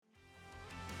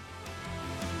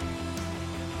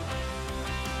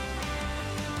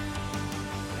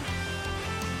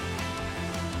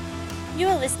You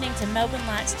are listening to Melbourne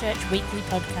Lights Church Weekly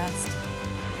Podcast.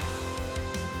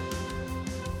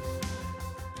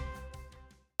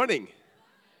 Morning.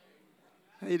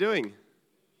 How you doing?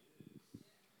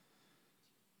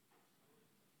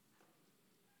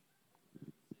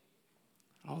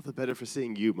 All the better for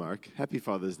seeing you, Mark. Happy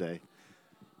Father's Day.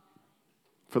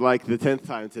 For like the 10th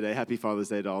time today, happy Father's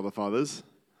Day to all the fathers.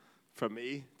 From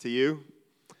me to you.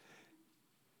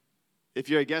 If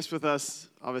you're a guest with us,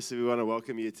 obviously we want to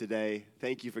welcome you today.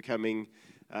 Thank you for coming.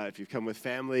 If you've come with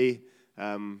family,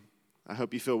 I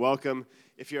hope you feel welcome.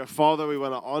 If you're a father, we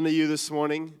want to honor you this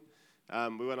morning.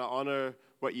 We want to honor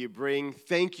what you bring.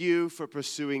 Thank you for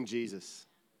pursuing Jesus.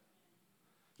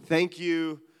 Thank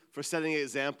you for setting an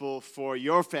example for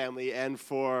your family and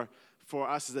for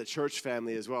us as a church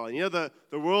family as well. And you know,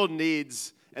 the world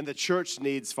needs and the church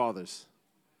needs fathers.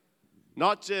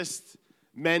 Not just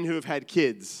men who have had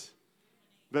kids,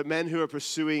 but men who are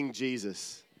pursuing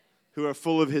Jesus, who are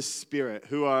full of His Spirit,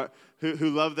 who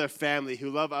love their family, who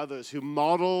love others, who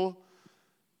model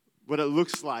what it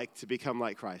looks like to become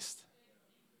like Christ.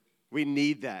 We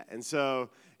need that. And so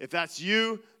if that's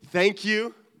you, thank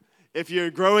you. If you're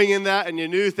growing in that and you're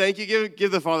new, thank you. Give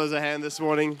the fathers a hand this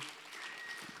morning.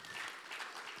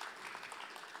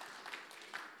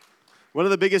 One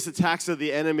of the biggest attacks of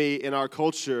the enemy in our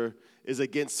culture is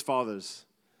against fathers.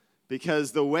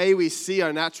 Because the way we see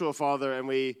our natural father and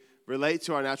we relate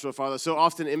to our natural father so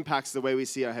often impacts the way we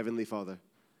see our heavenly Father.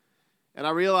 And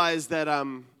I realize that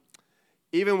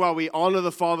even while we honor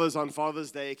the fathers on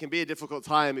Father's Day, it can be a difficult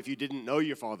time if you didn't know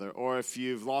your father, or if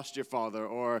you've lost your father,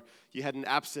 or you had an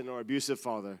absent or abusive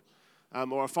father,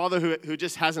 or a father who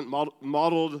just hasn't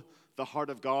modeled the heart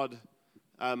of God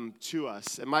to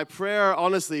us. And my prayer,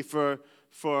 honestly, for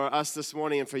us this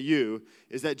morning and for you,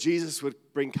 is that Jesus would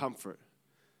bring comfort.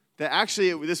 That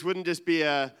actually this wouldn't just be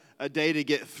a day to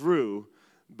get through,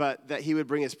 but that He would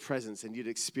bring His presence and you'd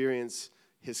experience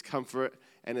His comfort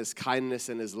and His kindness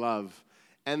and His love.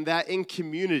 And that in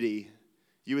community,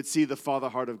 you would see the Father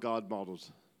heart of God modeled.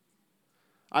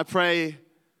 I pray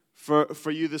for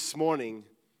you this morning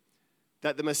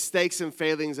that the mistakes and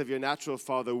failings of your natural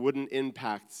father wouldn't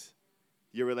impact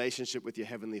your relationship with your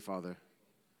Heavenly Father.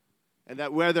 And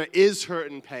that where there is hurt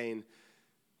and pain,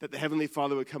 that the Heavenly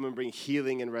Father would come and bring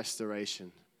healing and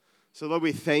restoration. So, Lord,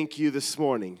 we thank you this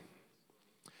morning,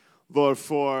 Lord,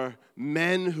 for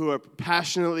men who are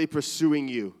passionately pursuing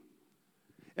you.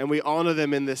 And we honor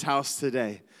them in this house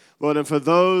today. Lord, and for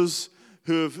those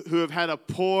who have had a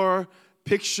poor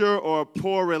picture or a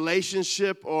poor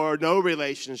relationship or no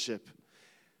relationship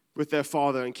with their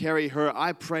father and carry hurt,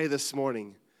 I pray this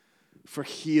morning for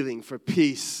healing, for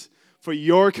peace, for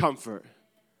your comfort.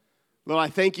 Lord, I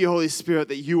thank you, Holy Spirit,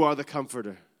 that you are the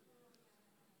comforter.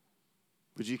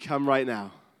 Would you come right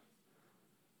now?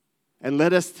 And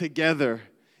let us together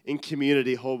in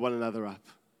community hold one another up.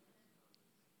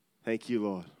 Thank you,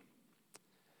 Lord.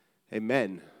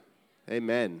 Amen.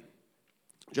 Amen.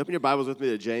 Jump in your Bibles with me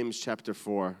to James chapter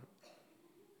 4.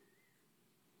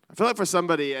 I feel like for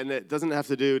somebody, and it doesn't have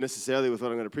to do necessarily with what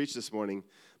I'm going to preach this morning,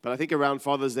 but I think around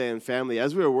Father's Day and family,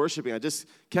 as we were worshiping, I just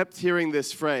kept hearing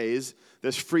this phrase,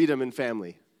 there's freedom in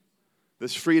family.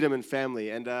 There's freedom in family.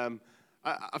 And I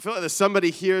feel like there's somebody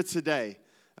here today,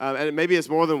 and maybe it's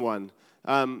more than one,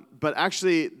 but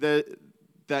actually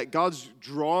that God's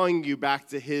drawing you back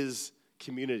to His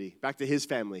community, back to His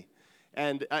family.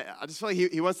 And I just feel like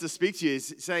He wants to speak to you.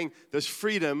 He's saying there's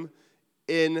freedom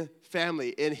in family,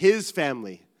 in His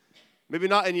family. Maybe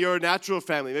not in your natural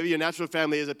family. Maybe your natural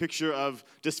family is a picture of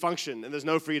dysfunction, and there's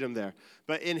no freedom there.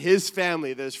 But in His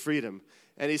family, there's freedom.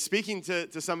 And He's speaking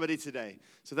to somebody today.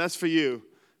 So that's for you.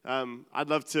 I'd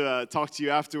love to talk to you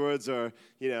afterwards or,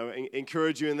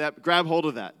 encourage you in that. Grab hold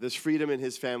of that. There's freedom in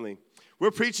His family.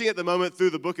 We're preaching at the moment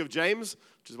through the book of James,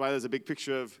 which is why there's a big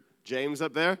picture of James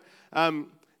up there.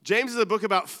 James is a book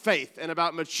about faith and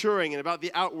about maturing and about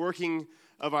the outworking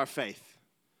of our faith.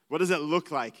 What does it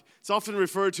look like? It's often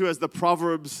referred to as the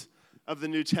Proverbs of the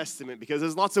New Testament because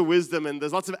there's lots of wisdom and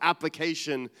there's lots of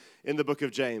application in the book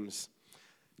of James.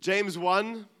 James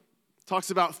 1 talks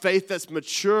about faith that's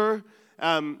mature,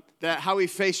 that how we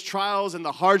face trials and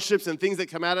the hardships and things that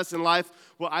come at us in life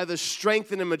will either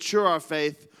strengthen and mature our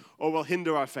faith or will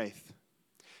hinder our faith.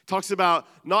 It talks about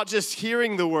not just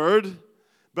hearing the word,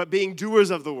 but being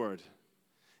doers of the word.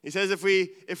 He says if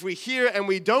we hear and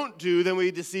we don't do, then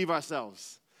we deceive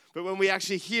ourselves. But when we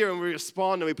actually hear and we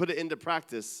respond and we put it into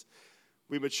practice,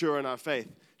 we mature in our faith.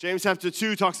 James chapter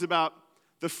 2 talks about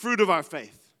the fruit of our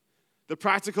faith, the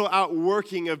practical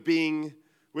outworking of being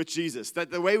with Jesus.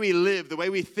 That the way we live, the way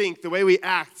we think, the way we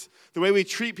act, the way we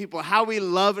treat people, how we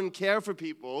love and care for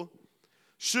people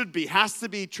has to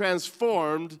be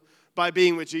transformed by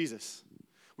being with Jesus.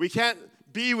 We can't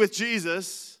be with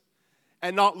Jesus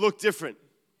and not look different.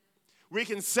 We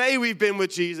can say we've been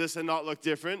with Jesus and not look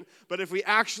different, but if we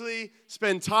actually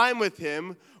spend time with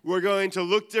him, we're going to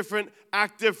look different,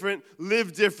 act different,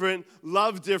 live different,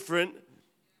 love different,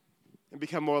 and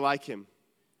become more like him.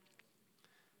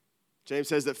 James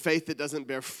says that faith that doesn't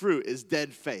bear fruit is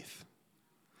dead faith.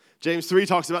 James 3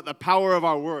 talks about the power of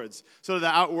our words, sort of the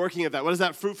outworking of that. What does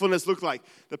that fruitfulness look like?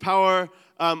 The power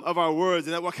of our words,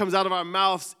 and that what comes out of our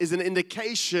mouths is an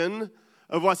indication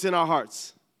of what's in our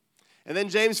hearts. And then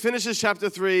James finishes chapter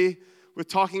 3 with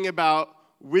talking about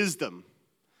wisdom.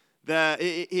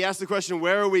 He asked the question,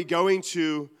 where are we going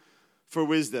to for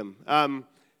wisdom?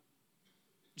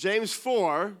 James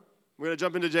 4, we're going to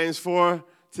jump into James 4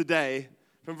 today,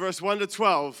 from verse 1 to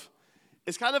 12.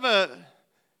 It's kind of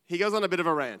he goes on a bit of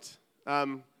a rant.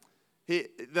 Maybe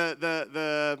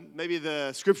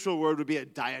the scriptural word would be a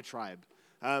diatribe.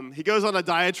 He goes on a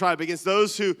diatribe against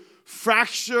those who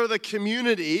fracture the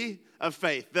community of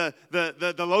faith,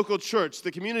 the local church,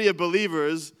 the community of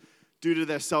believers, due to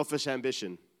their selfish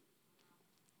ambition.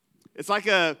 It's like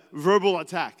a verbal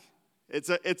attack.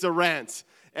 It's a rant.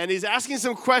 And he's asking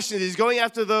some questions. He's going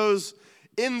after those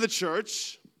in the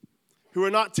church who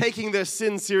are not taking their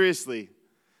sin seriously.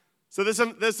 So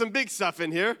there's some big stuff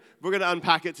in here. We're going to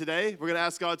unpack it today. We're going to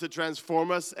ask God to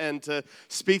transform us and to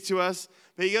speak to us.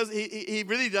 But he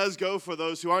really does go for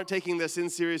those who aren't taking their sin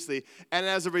seriously. And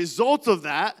as a result of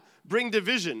that, bring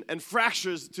division and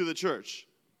fractures to the church.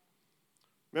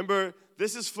 Remember,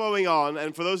 this is flowing on.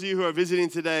 And for those of you who are visiting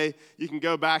today, you can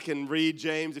go back and read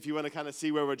James if you want to kind of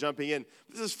see where we're jumping in.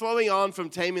 This is flowing on from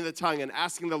taming the tongue and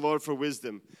asking the Lord for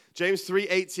wisdom. James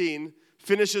 3:18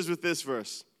 finishes with this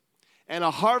verse. And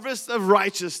a harvest of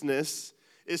righteousness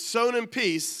is sown in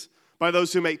peace by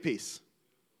those who make peace.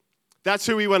 That's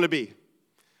who we want to be.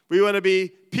 We want to be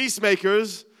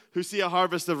peacemakers who see a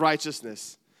harvest of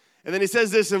righteousness. And then he says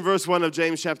this in verse 1 of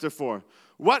James chapter 4.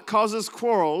 What causes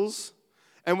quarrels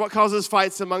and what causes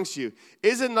fights amongst you?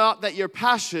 Is it not that your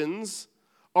passions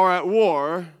are at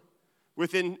war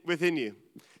within you?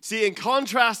 See, in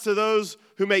contrast to those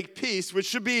who make peace, which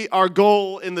should be our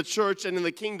goal in the church and in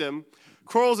the kingdom,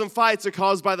 quarrels and fights are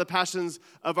caused by the passions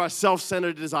of our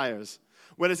self-centered desires.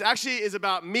 When it actually is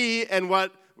about me and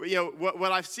what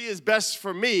I see is best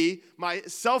for me, my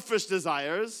selfish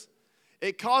desires,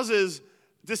 it causes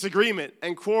disagreement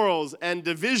and quarrels and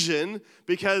division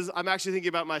because I'm actually thinking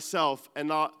about myself and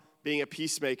not being a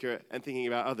peacemaker and thinking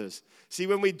about others. See,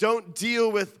 when we don't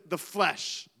deal with the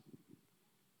flesh,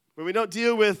 when we don't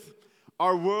deal with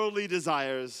our worldly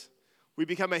desires, we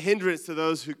become a hindrance to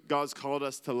those who God's called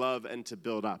us to love and to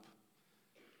build up.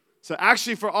 So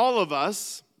actually for all of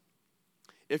us,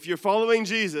 if you're following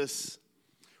Jesus,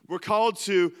 we're called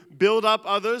to build up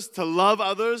others, to love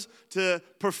others, to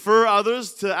prefer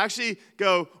others, to actually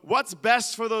go, what's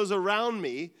best for those around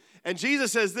me? And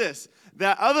Jesus says this,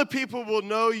 that other people will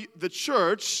know the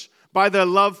church by their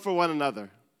love for one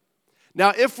another.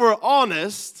 Now, if we're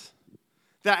honest,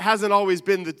 that hasn't always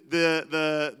been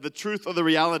the truth or the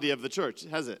reality of the church,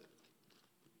 has it?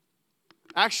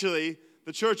 Actually,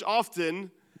 the church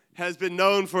often has been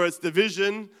known for its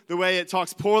division, the way it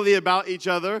talks poorly about each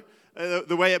other,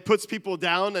 the way it puts people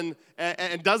down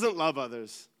and doesn't love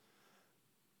others.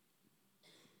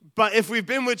 But if we've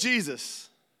been with Jesus,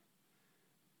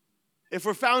 if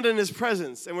we're found in his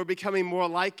presence and we're becoming more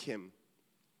like him,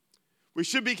 we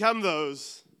should become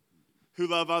those who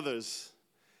love others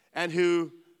and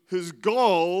whose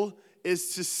goal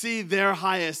is to see their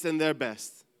highest and their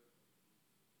best.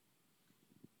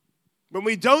 When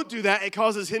we don't do that, it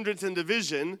causes hindrance and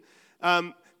division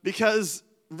because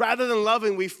rather than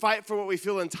loving, we fight for what we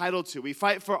feel entitled to. We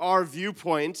fight for our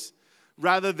viewpoint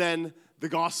rather than the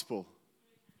gospel.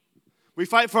 We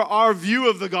fight for our view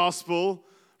of the gospel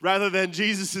rather than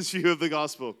Jesus' view of the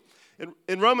gospel.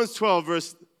 In Romans 12,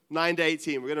 verse 9 to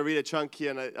 18, we're going to read a chunk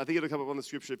here, and I think it'll come up on the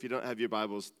scripture if you don't have your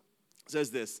Bibles. It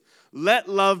says this, let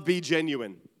love be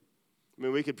genuine. I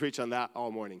mean, we could preach on that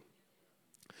all morning.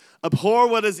 Abhor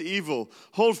what is evil.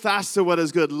 Hold fast to what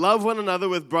is good. Love one another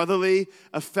with brotherly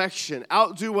affection.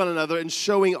 Outdo one another in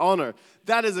showing honor.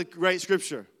 That is a great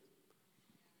scripture.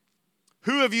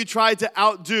 Who have you tried to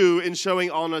outdo in showing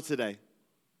honor today?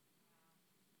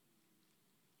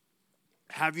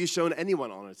 Have you shown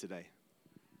anyone honor today?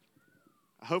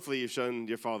 Hopefully you've shown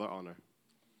your Father honor.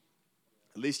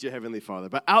 At least your Heavenly Father.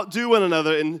 But outdo one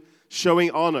another in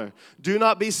showing honor. Do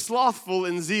not be slothful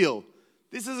in zeal.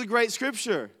 This is a great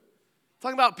scripture.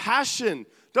 Talking about passion.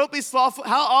 Don't be slothful.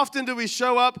 How often do we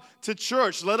show up to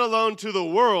church, let alone to the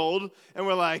world, and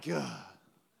we're like, ugh.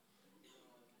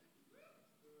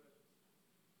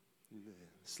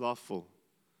 slothful.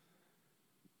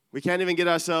 We can't even get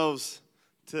ourselves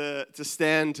to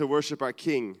stand to worship our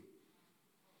King.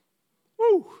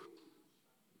 Woo!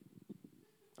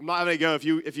 I'm not having a go.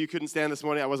 If you couldn't stand this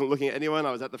morning, I wasn't looking at anyone.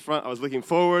 I was at the front. I was looking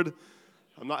forward.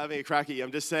 I'm not having a crack at you.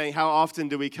 I'm just saying, how often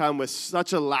do we come with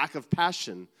such a lack of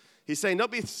passion? He's saying, don't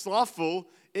be slothful.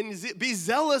 Be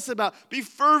zealous be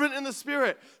fervent in the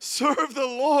Spirit. Serve the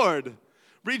Lord.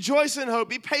 Rejoice in hope.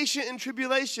 Be patient in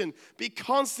tribulation. Be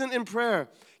constant in prayer.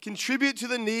 Contribute to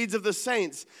the needs of the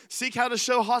saints. Seek how to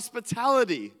show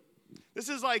hospitality. This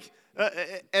is like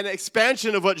an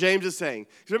expansion of what James is saying.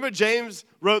 Remember, James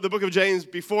wrote the book of James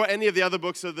before any of the other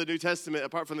books of the New Testament,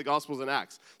 apart from the Gospels and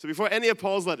Acts. So before any of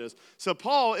Paul's letters. So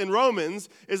Paul in Romans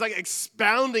is like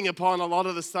expounding upon a lot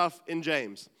of the stuff in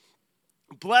James.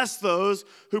 Bless those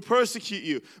who persecute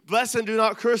you. Bless and do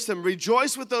not curse them.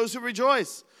 Rejoice with those who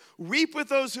rejoice. Weep with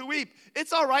those who weep.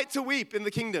 It's all right to weep in the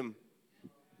kingdom.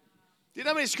 Do you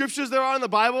know how many scriptures there are in the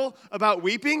Bible about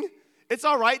weeping? It's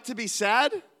all right to be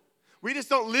sad. We just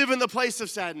don't live in the place of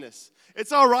sadness.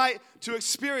 It's all right to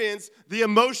experience the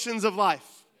emotions of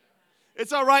life.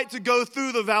 It's all right to go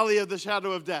through the valley of the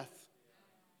shadow of death.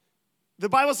 The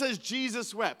Bible says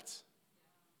Jesus wept.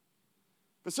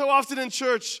 But so often in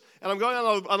church, and I'm going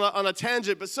on a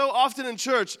tangent, but so often in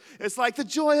church, it's like the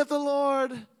joy of the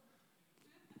Lord.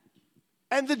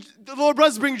 And the Lord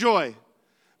does bring joy.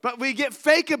 But we get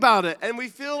fake about it, and we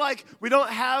feel like we don't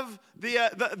have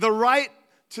the right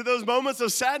to those moments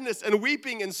of sadness and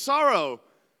weeping and sorrow.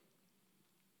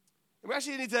 And we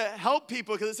actually need to help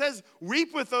people, because it says,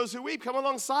 weep with those who weep. Come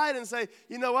alongside and say,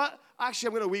 you know what? Actually,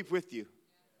 I'm going to weep with you.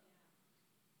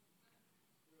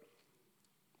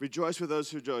 Rejoice with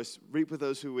those who rejoice. Weep with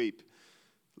those who weep.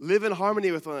 Live in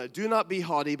harmony with one another. Do not be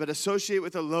haughty, but associate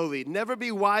with the lowly. Never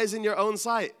be wise in your own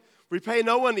sight. Repay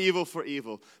no one evil for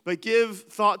evil, but give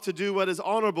thought to do what is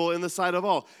honorable in the sight of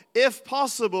all. If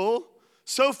possible,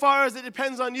 so far as it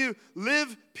depends on you,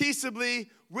 live peaceably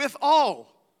with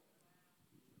all.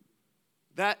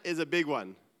 That is a big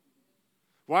one.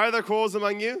 Why are there quarrels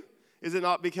among you? Is it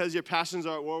not because your passions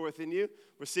are at war within you?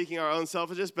 We're seeking our own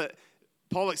selfishness, but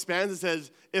Paul expands and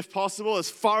says, if possible, as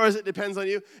far as it depends on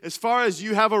you, as far as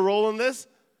you have a role in this,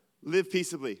 live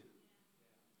peaceably.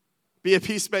 Be a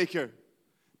peacemaker.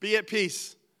 Be at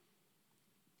peace.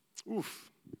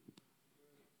 Oof.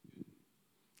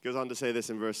 Goes on to say this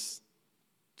in verse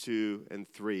 2 and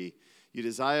 3. You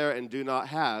desire and do not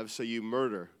have, so you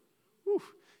murder.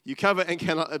 Oof. You covet and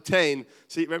cannot obtain.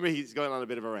 See, remember, he's going on a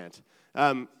bit of a rant.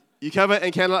 You covet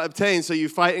and cannot obtain, so you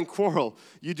fight and quarrel.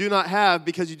 You do not have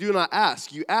because you do not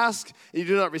ask. You ask and you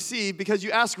do not receive because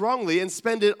you ask wrongly and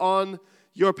spend it on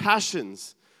your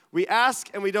passions. We ask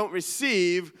and we don't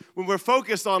receive when we're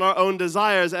focused on our own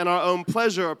desires and our own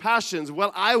pleasure or passions,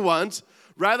 what I want,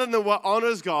 rather than what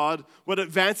honors God, what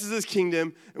advances His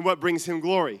kingdom, and what brings Him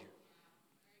glory.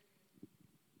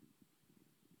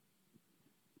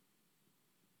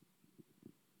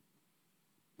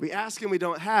 We ask and we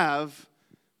don't have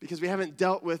because we haven't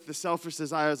dealt with the selfish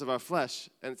desires of our flesh,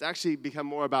 and it's actually become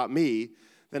more about me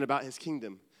than about His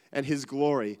kingdom and His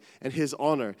glory and His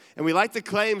honor. And we like to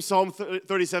claim Psalm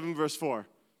 37 verse 4.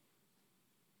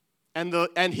 And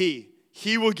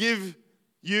He will give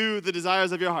you the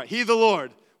desires of your heart. He, the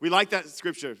Lord. We like that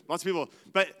scripture. Lots of people.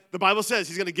 But the Bible says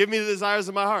He's going to give me the desires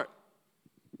of my heart.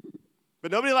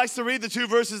 But nobody likes to read the two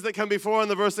verses that come before and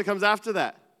the verse that comes after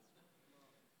that.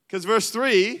 Because verse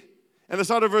 3 and the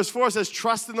start of verse 4 says,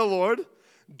 trust in the Lord,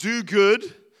 do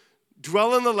good,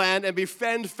 dwell in the land, and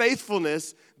befriend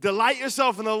faithfulness. Delight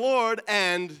yourself in the Lord,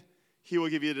 and He will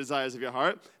give you the desires of your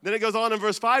heart. Then it goes on in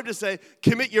verse 5 to say,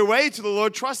 commit your way to the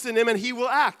Lord, trust in Him, and He will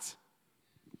act.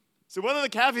 So what are the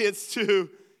caveats to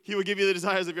He will give you the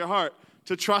desires of your heart?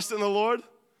 To trust in the Lord,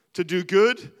 to do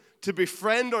good, to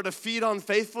befriend or to feed on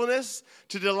faithfulness,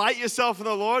 to delight yourself in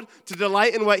the Lord, to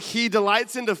delight in what He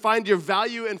delights in, to find your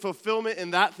value and fulfillment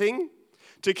in that thing,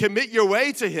 to commit your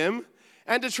way to Him,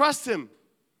 and to trust Him.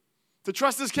 To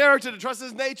trust His character, to trust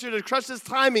His nature, to trust His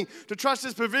timing, to trust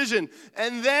His provision.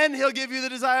 And then He'll give you the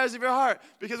desires of your heart.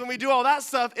 Because when we do all that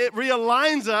stuff, it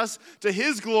realigns us to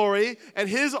His glory and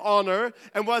His honor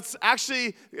and what's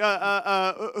actually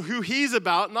who He's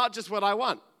about, not just what I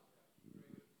want.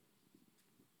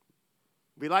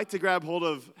 We like to grab hold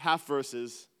of half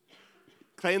verses,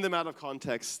 claim them out of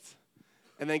context,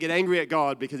 and then get angry at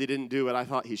God because He didn't do what I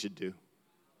thought He should do.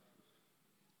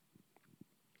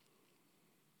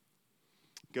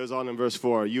 Goes on in verse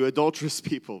 4, you adulterous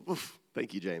people. Oof,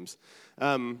 thank you, James.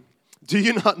 Do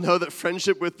you not know that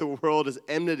friendship with the world is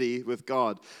enmity with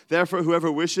God? Therefore,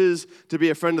 whoever wishes to be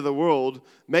a friend of the world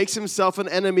makes himself an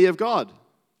enemy of God.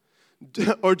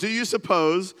 Or do you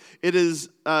suppose it is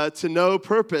to no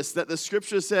purpose that the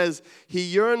Scripture says he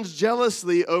yearns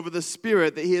jealously over the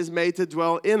Spirit that he has made to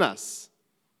dwell in us?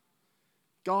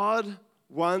 God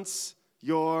wants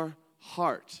your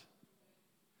heart.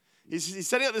 He's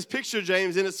setting up this picture,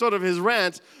 James, and it's sort of his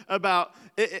rant about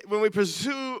when we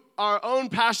pursue our own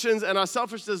passions and our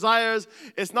selfish desires,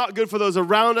 it's not good for those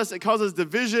around us. It causes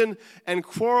division and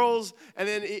quarrels. And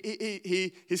then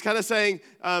he's kind of saying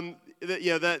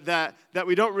that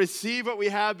we don't receive what we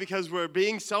have because we're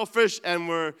being selfish and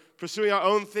we're pursuing our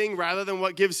own thing rather than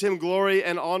what gives him glory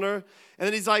and honor. And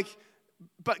then he's like,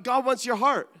 but God wants your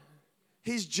heart.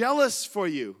 He's jealous for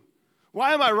you.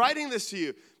 Why am I writing this to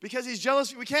you? Because he's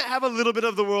jealous. We can't have a little bit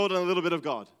of the world and a little bit of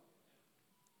God.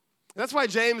 That's why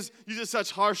James uses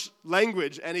such harsh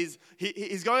language, and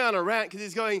he's going on a rant because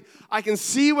he's going, I can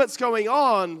see what's going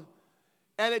on,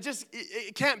 and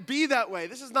it can't be that way.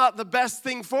 This is not the best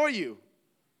thing for you.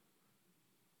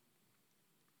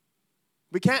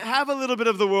 We can't have a little bit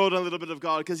of the world and a little bit of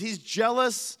God because he's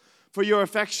jealous for your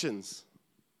affections.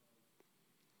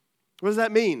 What does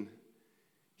that mean?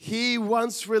 He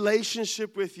wants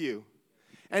relationship with you.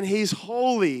 And he's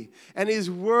holy, and he's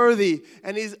worthy,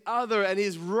 and he's other, and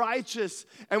he's righteous.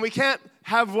 And we can't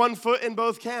have one foot in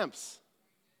both camps.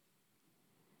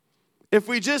 If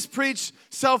we just preach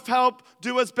self-help,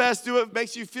 do what's best, do what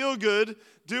makes you feel good,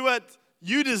 do what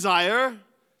you desire,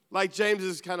 like James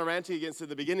is kind of ranting against at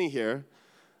the beginning here,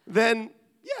 then,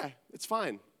 yeah, it's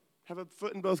fine. Have a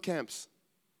foot in both camps.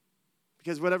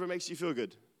 Because whatever makes you feel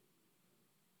good.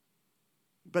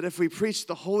 But if we preach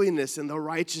the holiness and the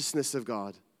righteousness of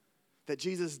God, that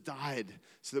Jesus died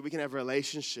so that we can have a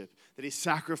relationship, that he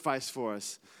sacrificed for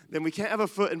us, then we can't have a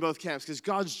foot in both camps because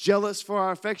God's jealous for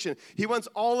our affection. He wants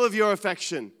all of your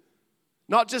affection,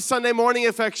 not just Sunday morning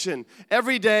affection.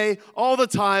 Every day, all the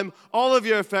time, all of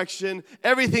your affection,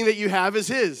 everything that you have is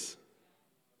his.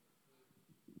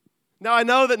 Now, I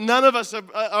know that none of us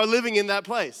are living in that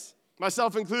place,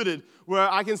 myself included, where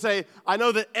I can say, I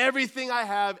know that everything I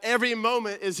have, every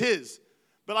moment is his.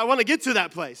 But I want to get to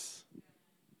that place.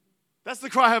 That's the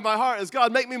cry of my heart is,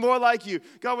 God, make me more like you.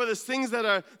 God, where there's things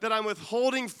that I'm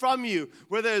withholding from you,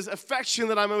 where there's affection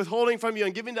that I'm withholding from you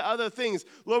and giving to other things,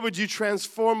 Lord, would you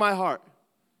transform my heart?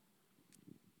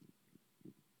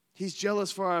 He's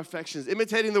jealous for our affections.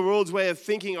 Imitating the world's way of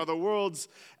thinking or the world's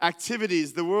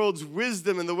activities, the world's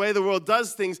wisdom and the way the world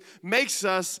does things makes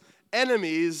us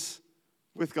enemies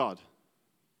with God.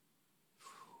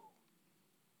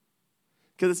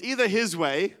 Because it's either his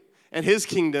way and his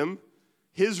kingdom,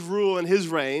 his rule and his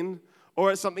reign,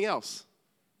 or it's something else.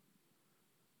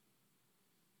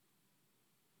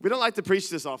 We don't like to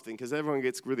preach this often because everyone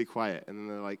gets really quiet and then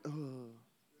they're like, oh.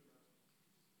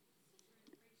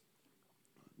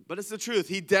 But it's the truth.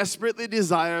 He desperately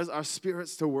desires our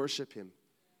spirits to worship him.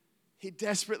 He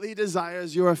desperately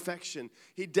desires your affection.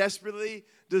 He desperately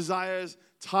desires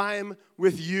time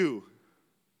with you.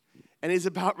 And he's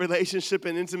about relationship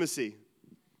and intimacy.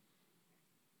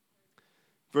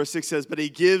 Verse 6 says, but he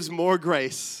gives more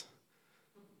grace.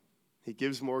 He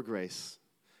gives more grace.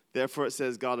 Therefore it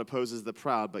says, God opposes the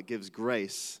proud, but gives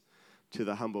grace to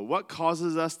the humble. What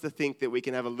causes us to think that we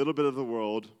can have a little bit of the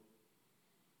world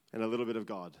and a little bit of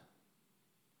God?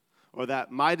 Or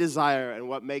that my desire and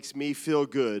what makes me feel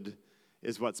good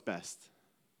is what's best?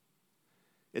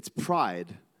 It's pride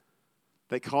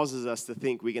that causes us to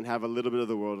think we can have a little bit of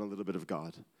the world and a little bit of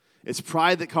God. It's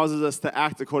pride that causes us to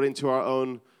act according to our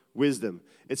own wisdom.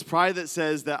 It's pride that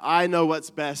says that I know what's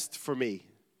best for me.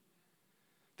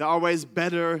 That our way is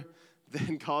better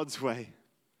than God's way.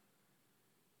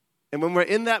 And when we're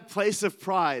in that place of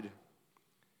pride,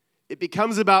 it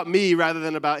becomes about me rather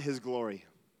than about his glory.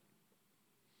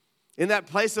 In that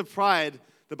place of pride,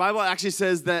 the Bible actually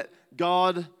says that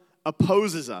God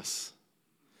opposes us.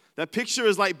 That picture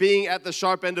is like being at the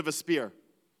sharp end of a spear.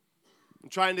 I'm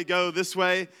trying to go this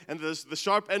way, and there's the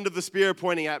sharp end of the spear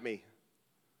pointing at me.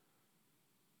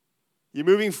 You're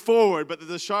moving forward, but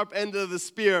there's a sharp end of the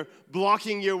spear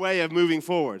blocking your way of moving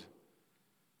forward.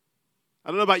 I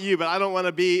don't know about you, but I don't want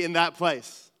to be in that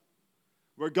place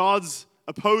where God's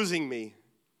opposing me.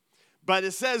 But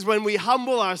it says when we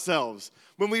humble ourselves,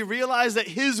 when we realize that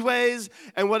his ways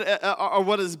and are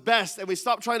what is best, and we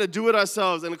stop trying to do it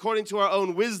ourselves and according to our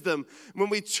own wisdom, when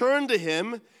we turn to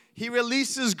him, he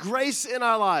releases grace in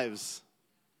our lives.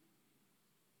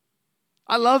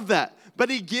 I love that. But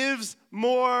he gives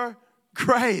more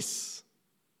grace.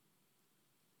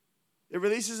 It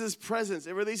releases his presence.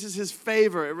 It releases his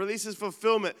favor. It releases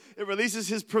fulfillment. It releases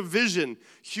his provision.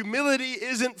 Humility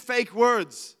isn't fake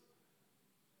words.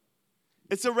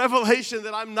 It's a revelation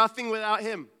that I'm nothing without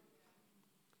him.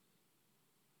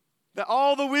 That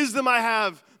all the wisdom I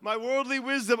have, my worldly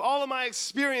wisdom, all of my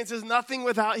experience is nothing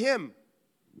without him.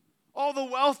 All the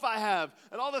wealth I have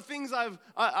and all the things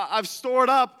I've stored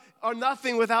up are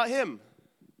nothing without him.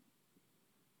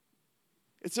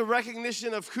 It's a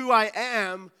recognition of who I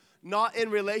am, not in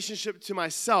relationship to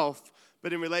myself,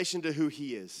 but in relation to who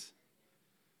he is.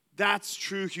 That's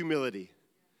true humility.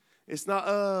 It's not,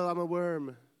 oh, I'm a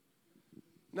worm.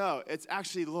 No, it's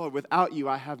actually, Lord, without you,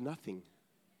 I have nothing.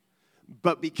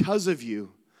 But because of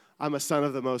you, I'm a son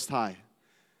of the Most High.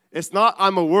 It's not,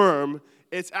 I'm a worm.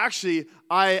 It's actually,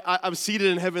 I'm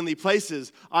seated in heavenly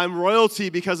places. I'm royalty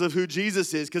because of who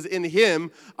Jesus is, because in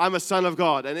him, I'm a son of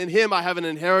God. And in him, I have an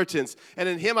inheritance. And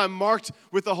in him, I'm marked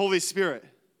with the Holy Spirit.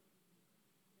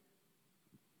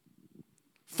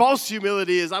 False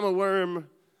humility is, I'm a worm.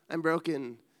 I'm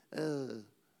broken.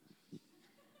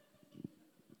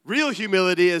 Real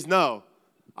humility is, no,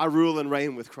 I rule and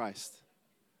reign with Christ.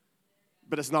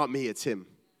 But it's not me, it's him.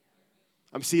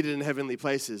 I'm seated in heavenly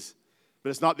places. But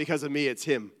it's not because of me, it's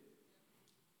him.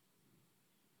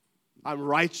 I'm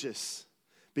righteous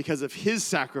because of his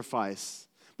sacrifice.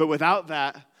 But without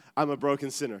that, I'm a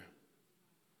broken sinner.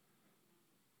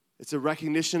 It's a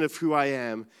recognition of who I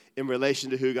am in relation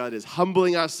to who God is.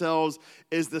 Humbling ourselves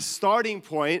is the starting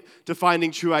point to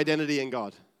finding true identity in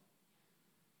God.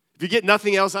 If you get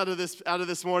nothing else out of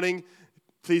this morning,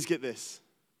 please get this.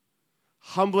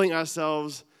 Humbling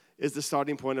ourselves is the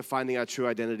starting point of finding our true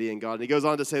identity in God. And he goes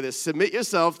on to say this, submit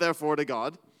yourself, therefore, to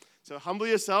God. So humble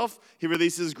yourself, he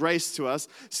releases grace to us.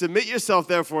 Submit yourself,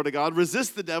 therefore, to God.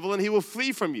 Resist the devil, and he will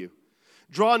flee from you.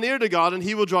 Draw near to God, and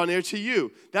he will draw near to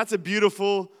you. That's a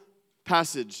beautiful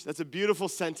passage. That's a beautiful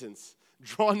sentence.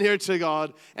 Draw near to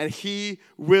God, and he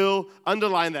will,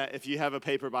 underline that if you have a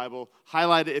paper Bible.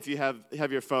 Highlight it if you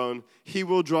have your phone. He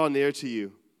will draw near to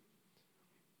you.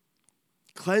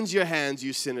 Cleanse your hands,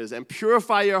 you sinners, and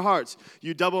purify your hearts,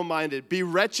 you double-minded. Be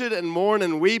wretched and mourn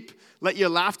and weep. Let your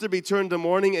laughter be turned to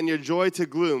mourning and your joy to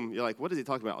gloom. You're like, what is he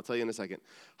talking about? I'll tell you in a second.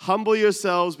 Humble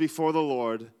yourselves before the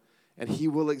Lord, and he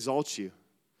will exalt you.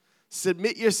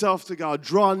 Submit yourself to God.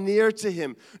 Draw near to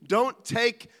him. Don't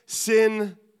take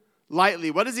sin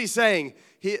lightly. What is he saying?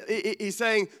 He's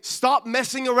saying, stop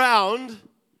messing around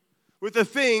with the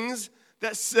things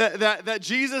that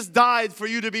Jesus died for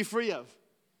you to be free of.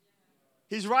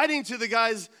 He's writing to the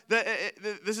guys,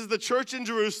 this is the church in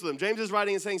Jerusalem. James is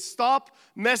writing and saying, stop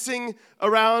messing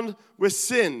around with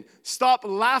sin. Stop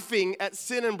laughing at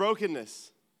sin and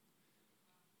brokenness.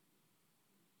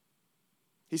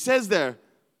 He says there,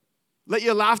 let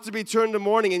your laughter be turned to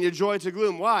mourning and your joy to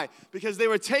gloom. Why? Because they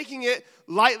were taking it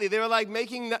lightly. They were like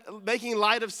making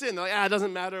light of sin. They're like, it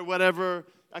doesn't matter, whatever.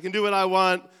 I can do what I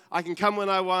want. I can come when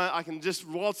I want. I can just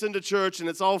waltz into church and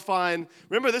it's all fine.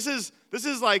 Remember, this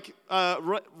is like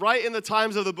right in the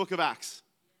times of the book of Acts.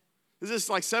 This is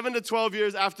like 7 to 12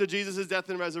 years after Jesus' death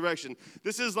and resurrection.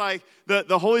 This is like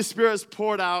the Holy Spirit is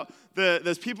poured out.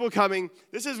 There's people coming.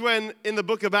 This is when in the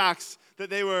book of Acts that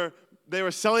they were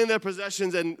selling their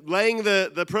possessions and laying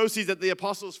the proceeds at the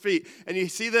apostles' feet. And you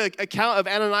see the account of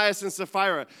Ananias and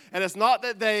Sapphira. And it's not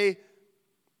that they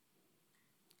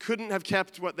couldn't have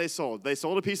kept what they sold. They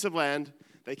sold a piece of land.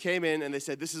 They came in and they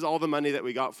said, this is all the money that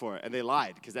we got for it. And they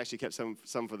lied because they actually kept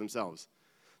some for themselves.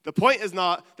 The point is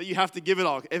not that you have to give it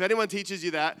all. If anyone teaches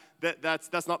you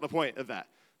that's not the point of that.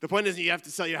 The point isn't you have to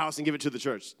sell your house and give it to the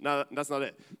church. No, that's not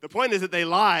it. The point is that they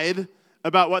lied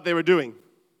about what they were doing.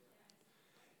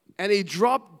 And he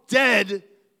dropped dead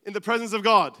in the presence of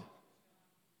God.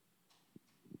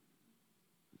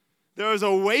 There was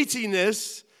a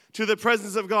weightiness to the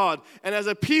presence of God. And as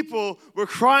a people, we're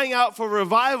crying out for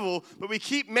revival, but we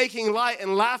keep making light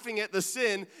and laughing at the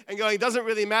sin and going, it doesn't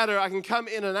really matter, I can come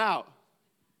in and out.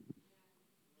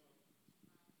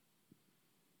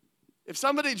 If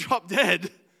somebody dropped dead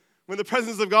when the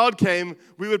presence of God came,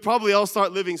 we would probably all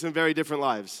start living some very different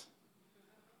lives.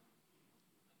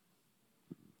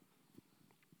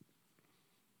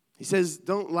 He says,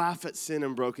 don't laugh at sin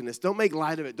and brokenness. Don't make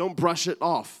light of it. Don't brush it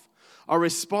off. Our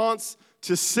response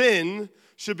to sin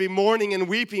should be mourning and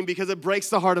weeping because it breaks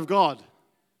the heart of God.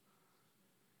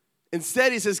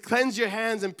 Instead, he says, cleanse your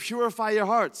hands and purify your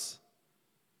hearts.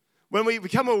 When we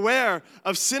become aware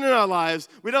of sin in our lives,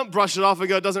 we don't brush it off and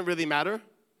go, it doesn't really matter.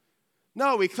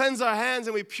 No, we cleanse our hands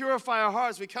and we purify our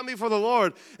hearts. We come before the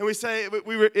Lord and we say,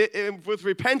 with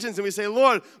repentance, and we say,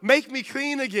 Lord, make me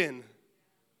clean again.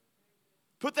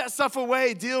 Put that stuff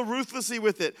away. Deal ruthlessly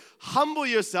with it. Humble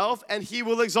yourself and he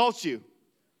will exalt you.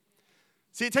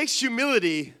 See, it takes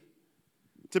humility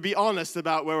to be honest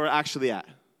about where we're actually at.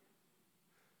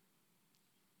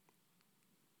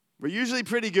 We're usually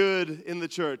pretty good in the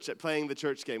church at playing the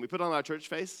church game. We put on our church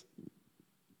face.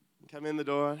 come in the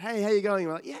door. Hey, how you going?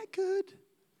 We're like, yeah, good.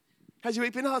 How's your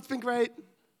week been? Oh, it's been great.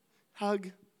 Hug.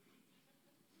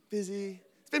 Busy.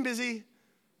 It's been busy.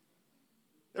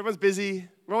 Everyone's busy.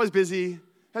 We're always busy.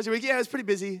 How's your week? Yeah, it's pretty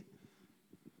busy.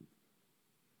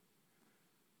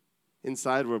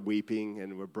 Inside, we're weeping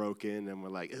and we're broken and we're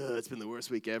like, ugh, it's been the worst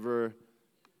week ever.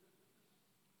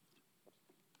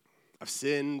 I've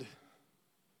sinned.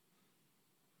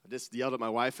 I just yelled at my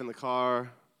wife in the car.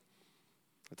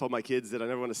 I told my kids that I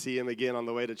never want to see them again on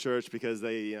the way to church because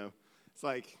they, it's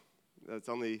like, that's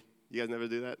only, you guys never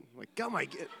do that? I'm like, oh my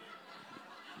God.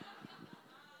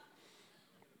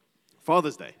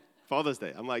 Father's Day.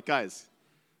 I'm like, guys,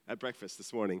 at breakfast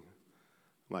this morning,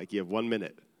 I'm like, you have 1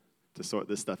 minute to sort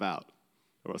this stuff out,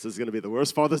 or else this is going to be the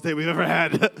worst Father's Day we've ever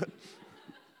had. And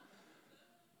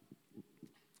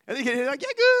they get here like, yeah,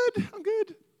 good.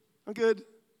 I'm good.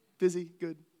 Busy,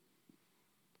 good.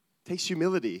 Takes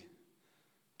humility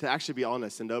to actually be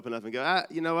honest and open up and go,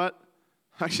 you know what?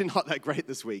 I'm actually not that great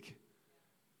this week.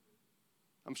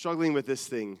 I'm struggling with this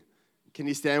thing. Can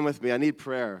you stand with me? I need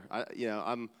prayer.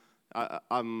 I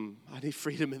need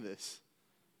freedom in this.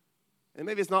 And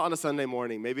maybe it's not on a Sunday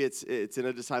morning. Maybe it's in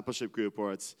a discipleship group,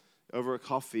 or it's over a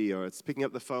coffee, or it's picking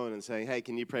up the phone and saying, hey,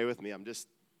 can you pray with me? I'm just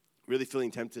really feeling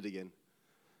tempted again.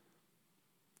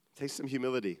 Take some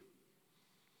humility.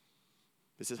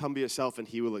 It says, humble yourself and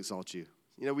he will exalt you.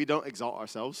 We don't exalt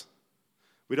ourselves.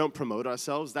 We don't promote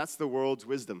ourselves. That's the world's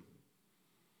wisdom.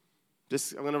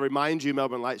 I'm going to remind you,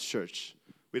 Melbourne Lights Church,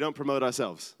 we don't promote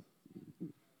ourselves.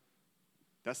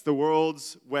 That's the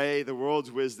world's way, the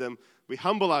world's wisdom. We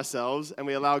humble ourselves and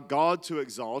we allow God to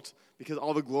exalt because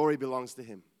all the glory belongs to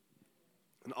him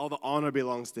and all the honor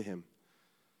belongs to him.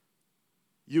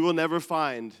 You will never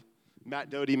find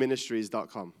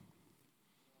MattDotyMinistries.com.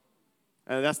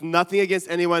 And that's nothing against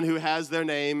anyone who has their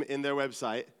name in their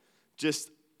website. Just,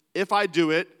 if I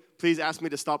do it, please ask me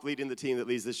to stop leading the team that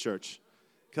leads this church.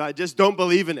 Because I just don't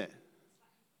believe in it.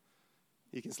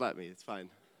 You can slap me, it's fine.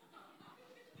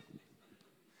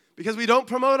 Because we don't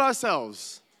promote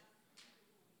ourselves.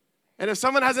 And if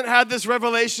someone hasn't had this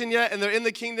revelation yet and they're in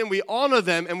the kingdom, we honor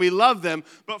them and we love them.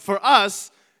 But for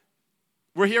us,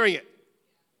 we're hearing it.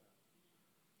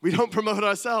 We don't promote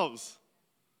ourselves.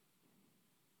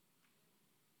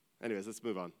 Anyways, let's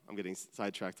move on. I'm getting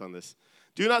sidetracked on this.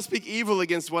 Do not speak evil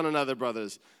against one another,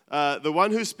 brothers. The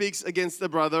one who speaks against the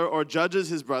brother or judges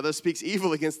his brother speaks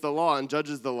evil against the law and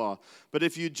judges the law. But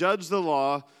if you judge the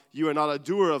law, you are not a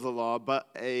doer of the law, but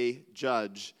a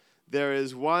judge.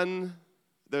 There's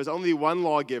only one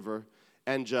lawgiver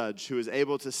and judge who is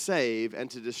able to save and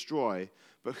to destroy.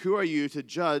 But who are you to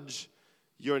judge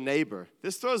your neighbor?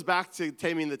 This throws back to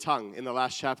taming the tongue in the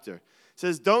last chapter. It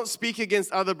says, don't speak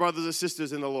against other brothers or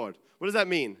sisters in the Lord. What does that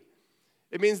mean?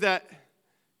 It means that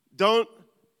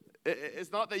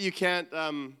it's not that you can't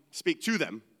speak to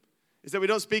them. It's that we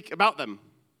don't speak about them.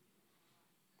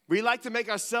 We like to make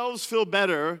ourselves feel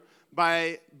better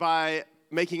by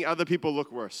making other people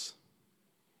look worse.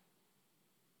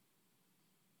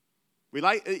 We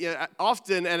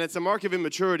often, and it's a mark of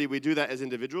immaturity, we do that as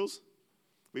individuals.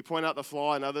 We point out the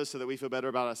flaw in others so that we feel better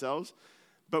about ourselves.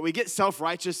 But we get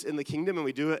self-righteous in the kingdom, and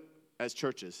we do it as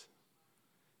churches.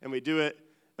 And we do it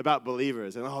about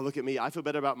believers. And, look at me. I feel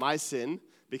better about my sin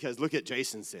because look at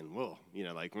Jason's sin. Whoa,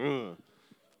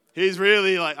 he's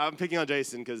really I'm picking on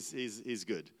Jason because he's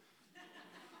good.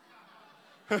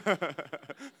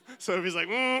 So if he's like,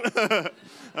 I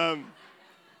don't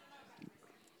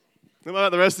know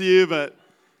about the rest of you, but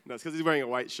no, it's because he's wearing a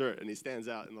white shirt and he stands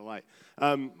out in the light.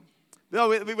 No,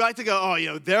 we like to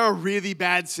go, they're a really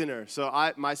bad sinner, so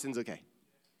my sin's okay.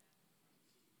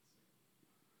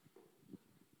 It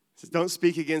says, don't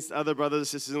speak against other brothers and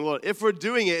sisters in the Lord. If we're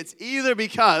doing it, it's either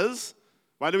because,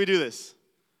 why do we do this?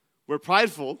 We're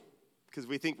prideful, because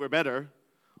we think we're better,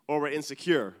 or we're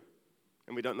insecure,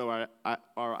 and we don't know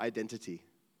our identity.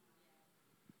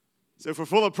 So if we're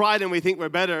full of pride and we think we're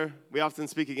better, we often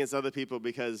speak against other people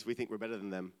because we think we're better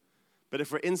than them. But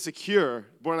if we're insecure,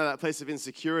 born out of that place of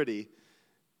insecurity,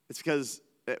 it's because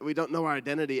we don't know our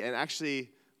identity, and actually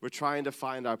we're trying to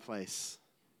find our place.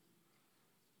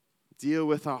 Deal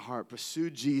with our heart. Pursue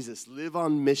Jesus. Live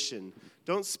on mission.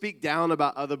 Don't speak down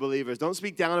about other believers. Don't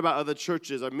speak down about other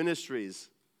churches or ministries.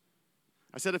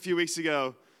 I said a few weeks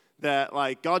ago that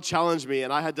God challenged me,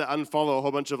 and I had to unfollow a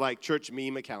whole bunch of church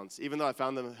meme accounts, even though I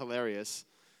found them hilarious.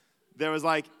 There was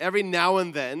every now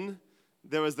and then,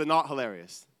 there was the not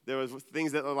hilarious. There was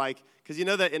things that were because you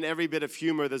know that in every bit of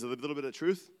humor, there's a little bit of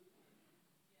truth.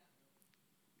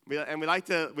 We like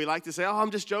to say,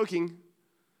 I'm just joking.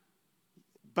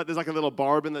 But there's a little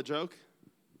barb in the joke.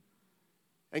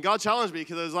 And God challenged me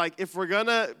because it was like, if we're going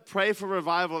to pray for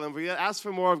revival and we're going to ask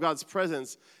for more of God's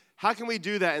presence, how can we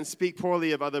do that and speak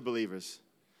poorly of other believers?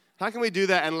 How can we do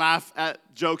that and laugh at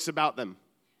jokes about them?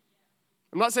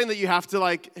 I'm not saying that you have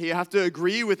to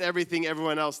agree with everything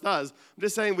everyone else does. I'm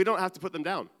just saying we don't have to put them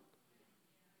down.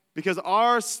 Because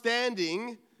my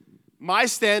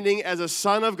standing as a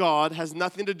son of God has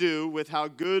nothing to do with how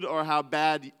good or how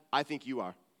bad I think you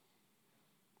are.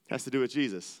 It has to do with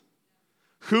Jesus.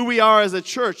 Who we are as a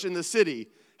church in the city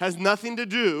has nothing to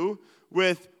do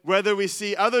with whether we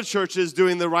see other churches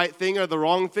doing the right thing or the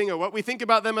wrong thing or what we think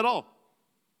about them at all.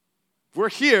 We're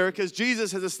here because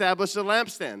Jesus has established a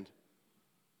lampstand.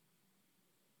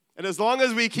 And as long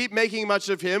as we keep making much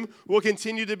of him, we'll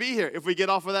continue to be here. If we get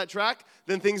off of that track,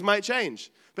 then things might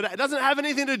change. But it doesn't have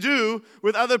anything to do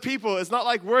with other people. It's not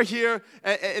like we're here,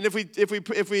 and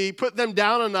if we put them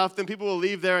down enough, then people will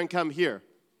leave there and come here.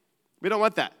 We don't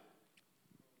want that.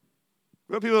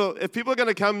 If people are going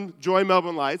to come join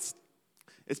Melbourne Lights,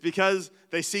 it's because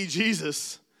they see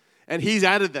Jesus, and he's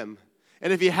added them.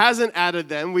 And if he hasn't added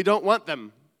them, we don't want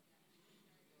them.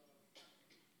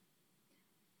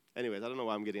 Anyways, I don't know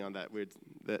why I'm getting on that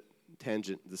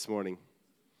tangent this morning.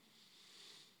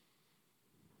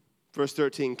 Verse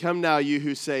 13, come now, you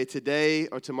who say, today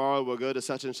or tomorrow we'll go to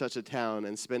such and such a town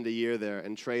and spend a year there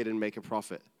and trade and make a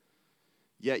profit.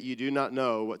 Yet you do not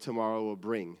know what tomorrow will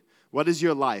bring. What is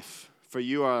your life? For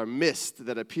you are a mist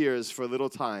that appears for a little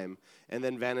time and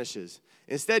then vanishes.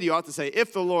 Instead, you ought to say,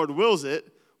 if the Lord wills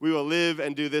it, we will live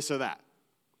and do this or that.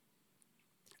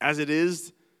 As it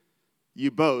is,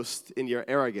 you boast in your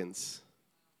arrogance.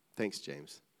 Thanks,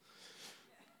 James.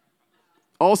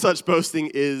 All such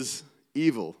boasting is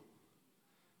evil.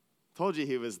 Told you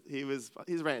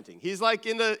he's ranting. He's like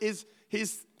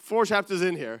he's 4 chapters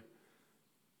in here.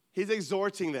 He's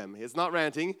exhorting them. He's not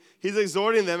ranting. He's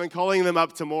exhorting them and calling them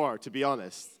up to more, to be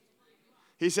honest.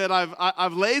 He said,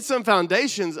 I've laid some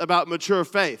foundations about mature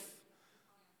faith,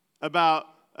 about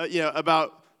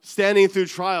standing through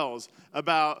trials,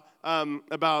 about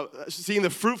seeing the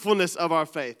fruitfulness of our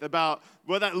faith, about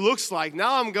what that looks like.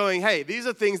 Now I'm going, hey, these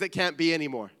are things that can't be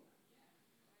anymore.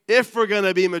 If we're going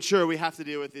to be mature, we have to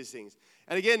deal with these things.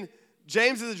 And again,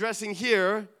 James is addressing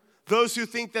here those who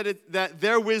think that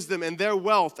their wisdom and their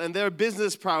wealth and their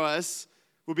business prowess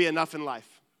will be enough in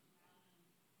life.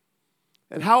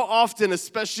 And how often,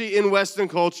 especially in Western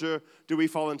culture, do we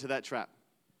fall into that trap?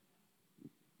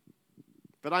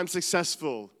 But I'm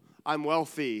successful, I'm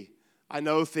wealthy, I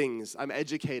know things, I'm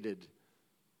educated.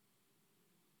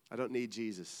 I don't need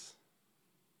Jesus.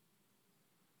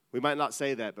 We might not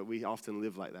say that, but we often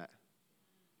live like that.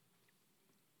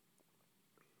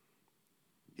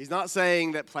 He's not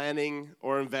saying that planning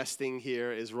or investing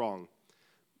here is wrong.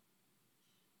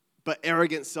 But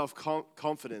arrogant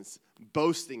self-confidence,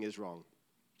 boasting is wrong.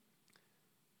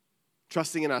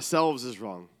 Trusting in ourselves is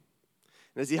wrong.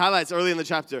 And as he highlights early in the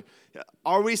chapter,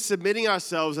 are we submitting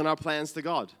ourselves and our plans to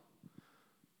God?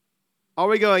 Are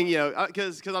we going,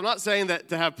 because I'm not saying that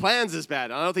to have plans is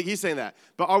bad. I don't think he's saying that.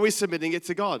 But are we submitting it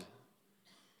to God?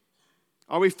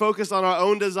 Are we focused on our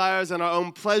own desires and our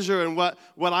own pleasure and what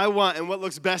I want and what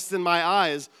looks best in my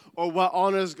eyes, or what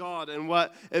honors God and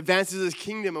what advances his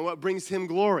kingdom and what brings him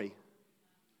glory?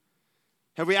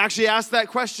 Have we actually asked that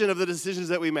question of the decisions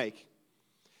that we make?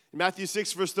 In Matthew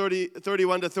 6, verse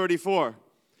 31 to 34,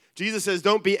 Jesus says,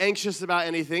 don't be anxious about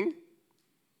anything.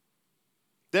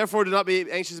 Therefore, do not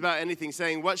be anxious about anything,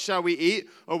 saying, what shall we eat,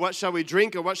 or what shall we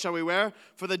drink, or what shall we wear?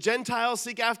 For the Gentiles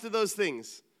seek after those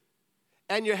things.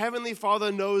 And your heavenly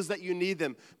Father knows that you need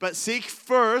them. But seek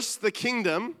first the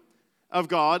kingdom of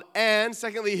God, and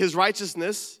secondly, his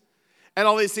righteousness, and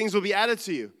all these things will be added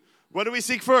to you. What do we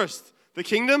seek first? The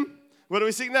kingdom? What do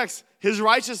we seek next? His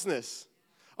righteousness.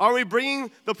 Are we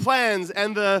bringing the plans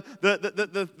and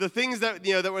the things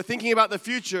that we're thinking about the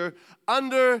future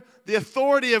under the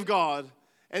authority of God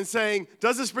and saying,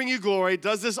 does this bring you glory?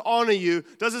 Does this honor you?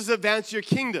 Does this advance your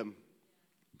kingdom?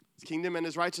 His kingdom and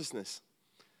his righteousness.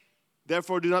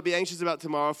 Therefore, do not be anxious about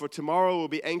tomorrow, for tomorrow will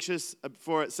be anxious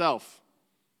for itself.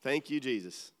 Thank you,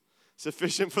 Jesus.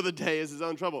 Sufficient for the day is his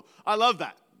own trouble. I love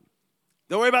that.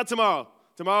 Don't worry about tomorrow.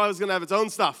 Tomorrow is going to have its own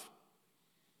stuff.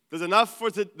 There's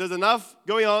enough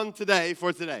going on today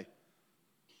for today.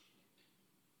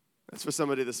 That's for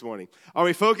somebody this morning. Are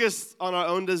we focused on our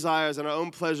own desires and our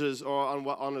own pleasures, or on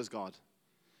what honors God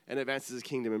and advances his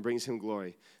kingdom and brings him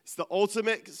glory? It's the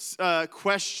ultimate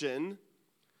question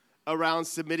around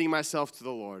submitting myself to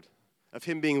the Lord, of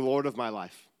him being Lord of my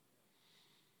life.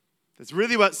 That's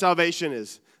really what salvation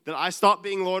is, that I stop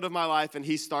being Lord of my life and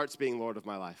he starts being Lord of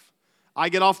my life. I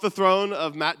get off the throne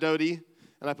of Matt Doty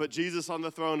and I put Jesus on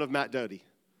the throne of Matt Doty.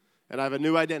 and I have a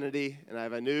new identity, and I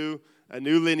have a new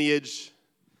lineage,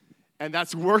 and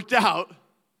that's worked out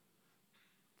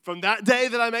from that day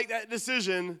that I make that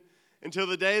decision until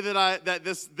the day that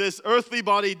this earthly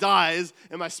body dies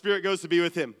and my spirit goes to be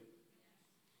with him.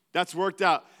 That's worked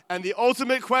out. And the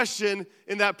ultimate question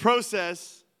in that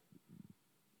process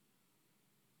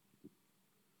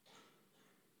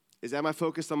is, am I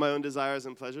focused on my own desires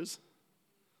and pleasures,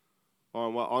 or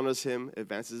on what honors him,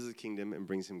 advances his kingdom, and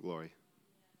brings him glory?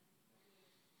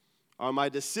 Are my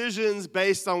decisions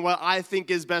based on what I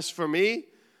think is best for me,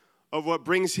 or what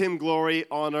brings him glory,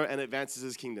 honor, and advances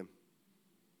his kingdom?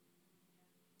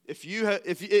 If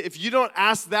you don't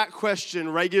ask that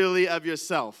question regularly of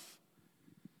yourself,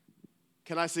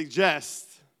 can I suggest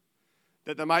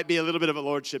that there might be a little bit of a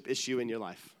lordship issue in your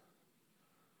life?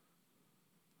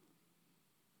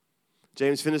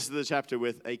 James finishes the chapter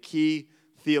with a key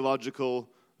theological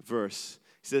verse.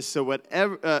 He says, so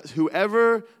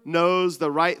whoever knows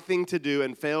the right thing to do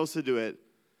and fails to do it,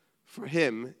 for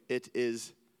him it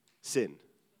is sin.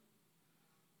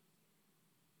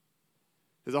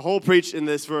 There's a whole preach in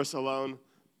this verse alone,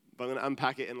 but I'm going to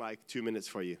unpack it in like 2 minutes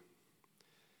for you.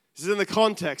 This is in the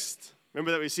context,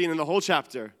 remember, that we've seen in the whole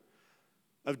chapter,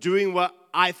 of doing what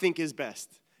I think is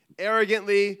best.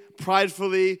 Arrogantly,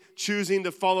 pridefully choosing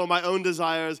to follow my own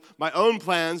desires, my own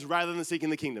plans, rather than seeking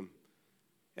the kingdom.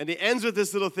 And he ends with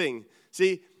this little thing.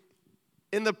 See,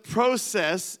 in the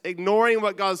process, ignoring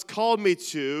what God's called me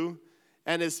to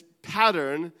and his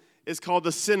pattern is called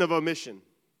the sin of omission.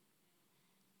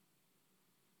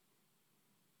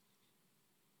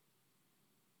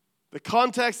 The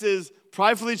context is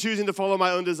pridefully choosing to follow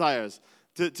my own desires,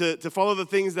 to follow the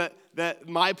things that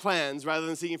my plans rather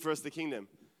than seeking first the kingdom.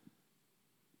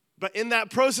 But in that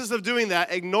process of doing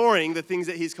that, ignoring the things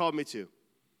that he's called me to.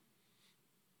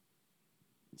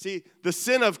 See, the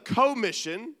sin of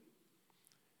commission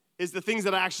is the things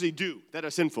that I actually do that are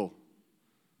sinful.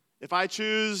 If I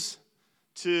choose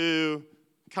to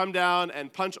come down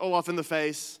and punch Olaf in the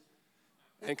face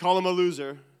and call him a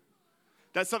loser,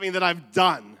 that's something that I've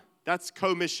done. That's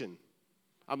commission.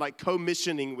 I'm like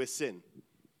commissioning with sin.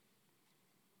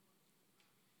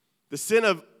 The sin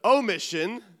of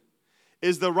omission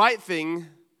is the right thing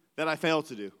that I fail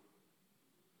to do.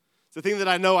 It's the thing that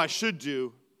I know I should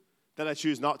do that I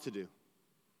choose not to do.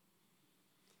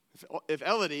 If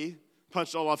Elodie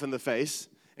punched Olaf in the face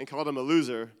and called him a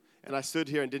loser, and I stood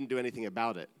here and didn't do anything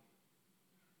about it,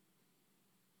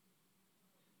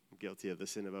 I'm guilty of the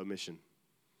sin of omission.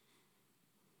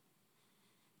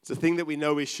 It's a thing that we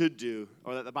know we should do,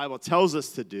 or that the Bible tells us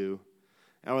to do,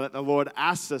 or that the Lord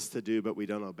asks us to do, but we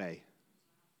don't obey.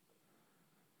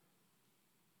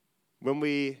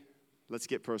 Let's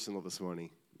get personal this morning,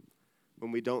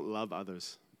 when we don't love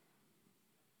others.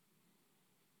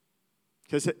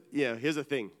 Because, here's the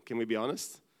thing. Can we be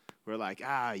honest? We're like,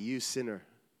 you sinner.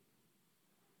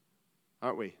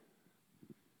 Aren't we?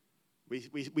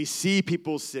 We see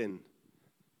people sin.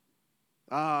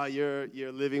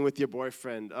 You're living with your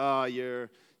boyfriend. You're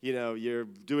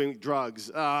doing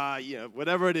drugs.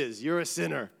 Whatever it is, you're a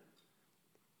sinner.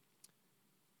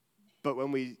 But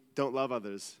when we don't love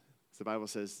others, the Bible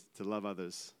says to love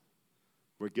others,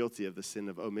 we're guilty of the sin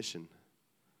of omission.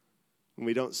 When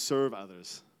we don't serve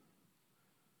others,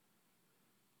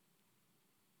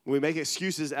 when we make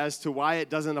excuses as to why it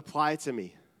doesn't apply to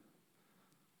me.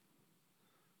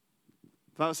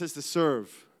 The Bible says to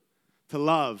serve, to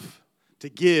love, to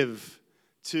give,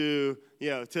 to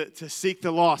seek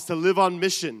the lost, to live on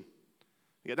mission.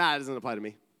 You go, it doesn't apply to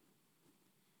me.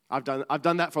 I've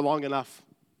done that for long enough.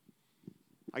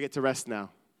 I get to rest now.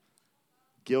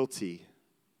 Guilty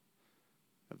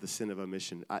of the sin of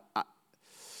omission. I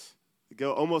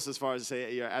go almost as far as to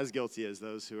say you're as guilty as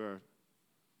those who are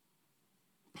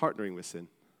partnering with sin.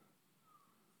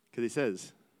 Because he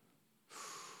says,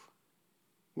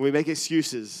 when we make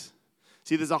excuses,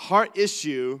 see, there's a heart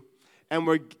issue, and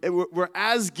we're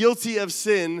as guilty of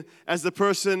sin as the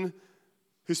person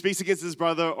who speaks against his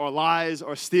brother or lies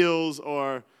or steals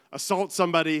or assaults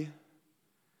somebody.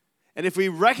 And if we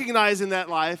recognize in that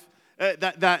life,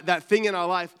 that thing in our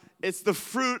life, it's the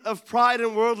fruit of pride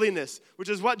and worldliness, which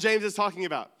is what James is talking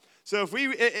about. So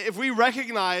if we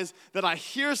recognize that I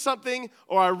hear something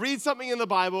or I read something in the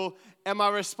Bible and my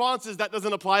response is that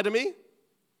doesn't apply to me,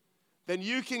 then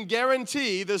you can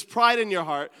guarantee there's pride in your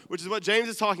heart, which is what James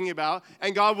is talking about,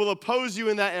 and God will oppose you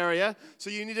in that area.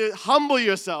 So you need to humble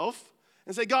yourself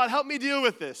and say, God, help me deal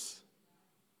with this.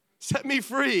 Set me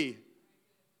free.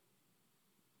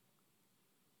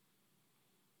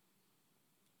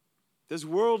 There's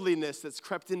worldliness that's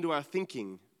crept into our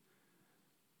thinking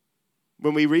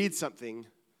when we read something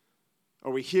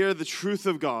or we hear the truth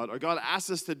of God, or God asks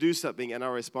us to do something, and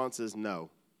our response is no.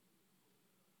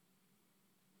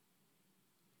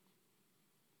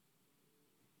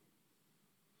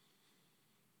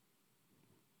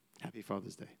 Happy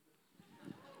Father's Day.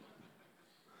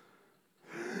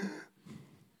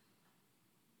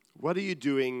 What are you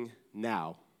doing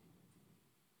now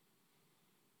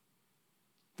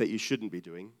that you shouldn't be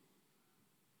doing?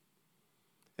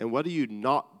 And what are you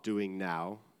not doing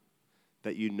now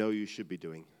that you know you should be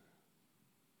doing?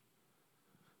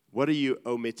 What are you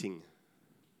omitting?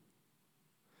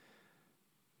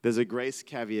 There's a grace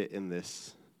caveat in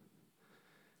this,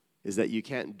 is that you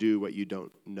can't do what you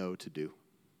don't know to do.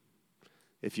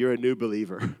 If you're a new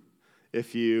believer,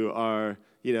 if you are,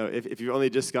 if you've only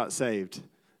just got saved,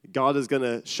 God is going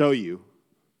to show you.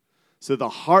 So the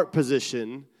heart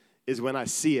position is when I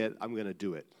see it, I'm going to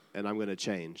do it, and I'm going to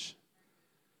change.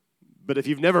 But if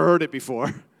you've never heard it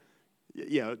before,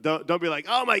 don't be like,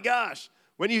 oh my gosh.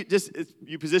 When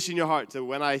you position your heart to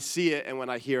when I see it and when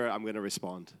I hear it, I'm going to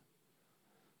respond.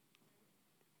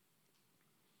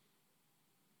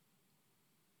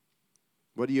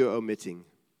 What are you omitting?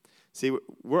 See,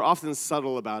 we're often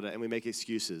subtle about it and we make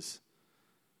excuses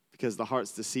because the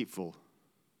heart's deceitful.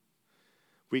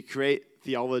 We create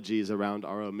theologies around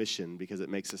our omission because it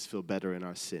makes us feel better in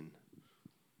our sin.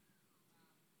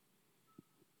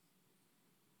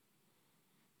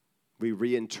 We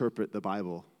reinterpret the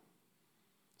Bible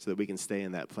so that we can stay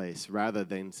in that place rather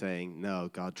than saying, no,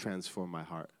 God, transform my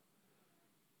heart.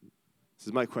 This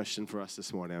is my question for us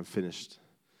this morning. I'm finished.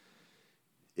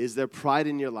 Is there pride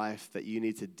in your life that you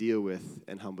need to deal with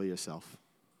and humble yourself?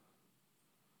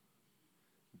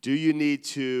 Do you need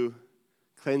to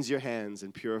cleanse your hands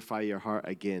and purify your heart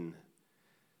again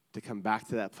to come back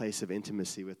to that place of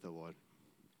intimacy with the Lord?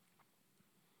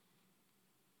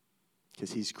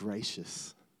 Because He's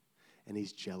gracious and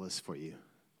He's jealous for you.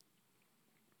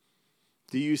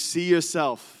 Do you see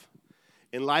yourself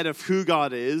in light of who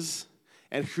God is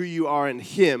and who you are in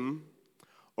Him,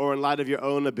 or in light of your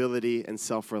own ability and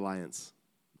self-reliance?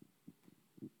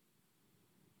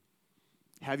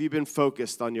 Have you been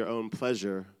focused on your own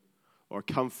pleasure or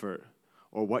comfort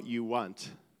or what you want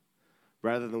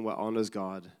rather than what honors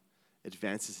God,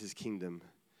 advances His kingdom,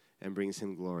 and brings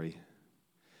Him glory?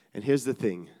 And here's the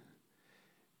thing.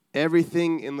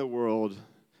 Everything in the world,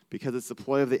 because it's the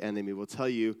ploy of the enemy, will tell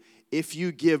you if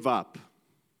you give up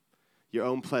your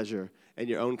own pleasure and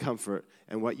your own comfort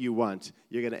and what you want,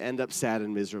 you're going to end up sad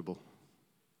and miserable.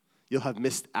 You'll have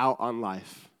missed out on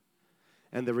life.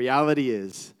 And the reality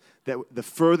is that the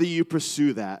further you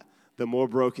pursue that, the more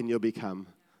broken you'll become,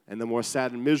 and the more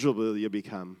sad and miserable you'll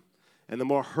become, and the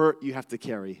more hurt you have to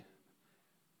carry.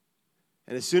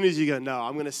 And as soon as you go, no,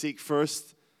 I'm going to seek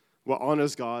first what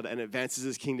honors God and advances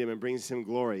His kingdom and brings Him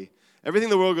glory, everything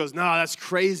in the world goes, no, that's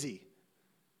crazy.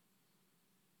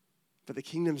 But the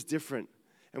kingdom's different.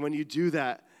 And when you do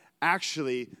that,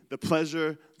 actually, the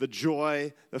pleasure, the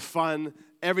joy, the fun,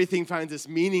 everything finds its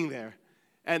meaning there.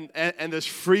 And there's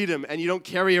freedom. And you don't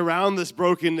carry around this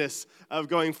brokenness of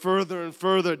going further and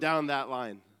further down that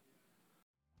line.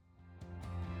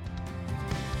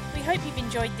 We hope you've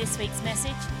enjoyed this week's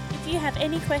message. If you have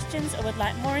any questions or would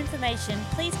like more information,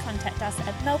 please contact us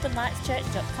at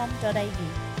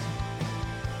melbournelightschurch.com.au.